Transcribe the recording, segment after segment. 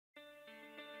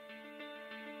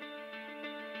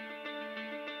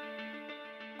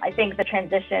I think the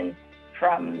transition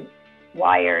from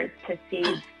wires to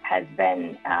seeds has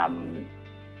been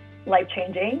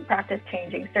life-changing,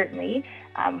 practice-changing, certainly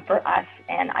for us,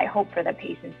 and I hope for the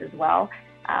patients as well.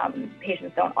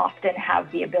 Patients don't often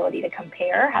have the ability to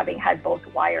compare, having had both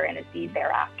wire and a seed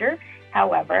thereafter.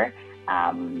 However,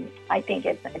 I think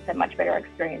it's a much better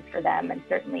experience for them, and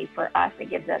certainly for us, it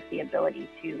gives us the ability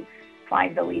to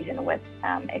find the lesion with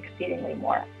exceedingly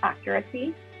more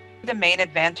accuracy. The main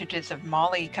advantages of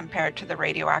Molli compared to the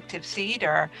radioactive seed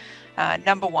are,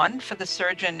 number one, for the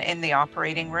surgeon in the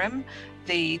operating room,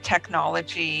 the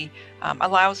technology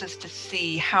allows us to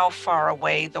see how far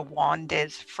away the wand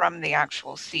is from the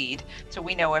actual seed. So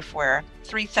we know if we're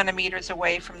 3 centimeters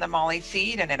away from the Molli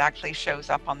seed, and it actually shows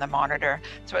up on the monitor.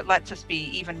 So it lets us be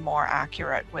even more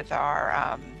accurate with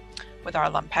our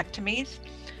lumpectomies.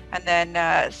 And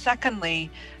then secondly,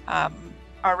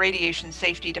 our radiation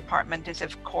safety department is,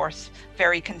 of course,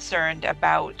 very concerned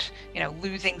about,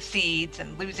 losing seeds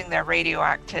and losing their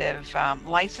radioactive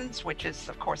license, which is,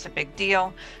 of course, a big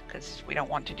deal because we don't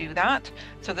want to do that.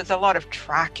 So there's a lot of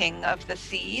tracking of the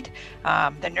seed.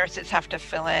 The nurses have to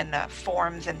fill in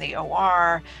forms in the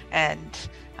OR, and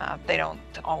they don't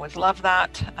always love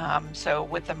that. So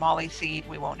with the Molli seed,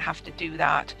 we won't have to do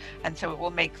that. And so it will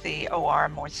make the OR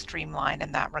more streamlined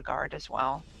in that regard as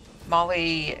well.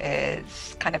 Molli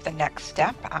is kind of the next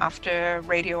step after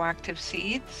radioactive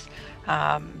seeds.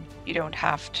 You don't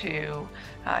have to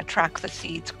track the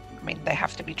seeds. I mean, they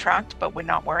have to be tracked, but we're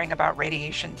not worrying about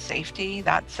radiation safety.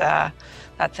 That's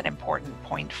an important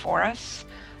point for us.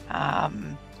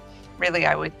 Really,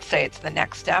 I would say it's the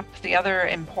next step. The other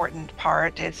important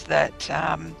part is that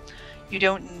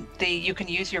you can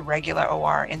use your regular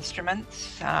OR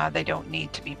instruments. They don't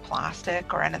need to be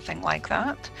plastic or anything like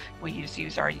that. We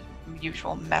use our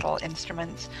usual metal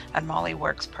instruments, and Molli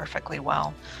works perfectly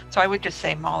well. So I would just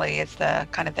say Molli is the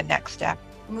kind of the next step.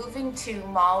 Moving to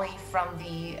Molli from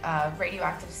the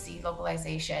radioactive seed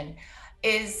localization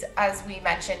is, as we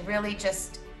mentioned, really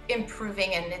just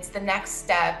improving, and it's the next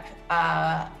step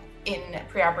in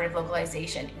preoperative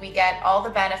localization. We get all the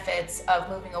benefits of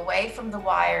moving away from the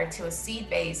wire to a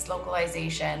seed-based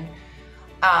localization,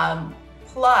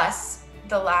 plus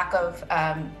the lack of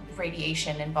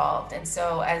radiation involved. And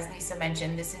so, as Lisa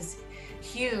mentioned, this is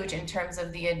huge in terms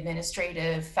of the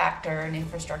administrative factor and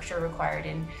infrastructure required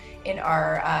in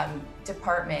our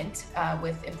department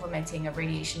with implementing a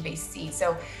radiation-based seed.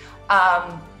 So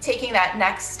taking that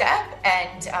next step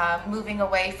and moving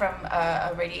away from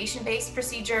a radiation-based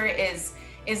procedure is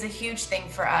a huge thing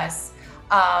for us.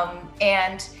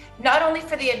 And not only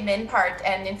for the admin part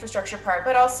and infrastructure part,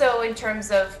 but also in terms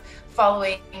of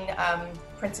following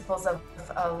principles of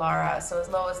LARA, so as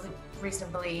low as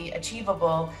reasonably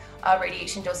achievable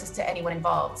radiation doses to anyone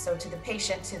involved. So to the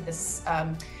patient, to the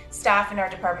staff in our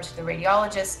department, to the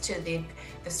radiologist, to the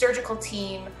surgical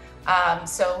team.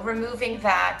 So removing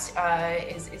that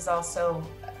is also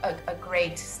a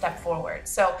great step forward.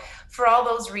 So for all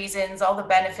those reasons, all the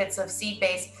benefits of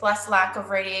seed-based plus lack of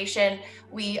radiation,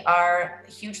 we are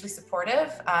hugely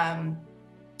supportive.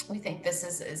 We think this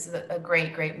is a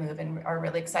great move and are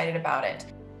really excited about it.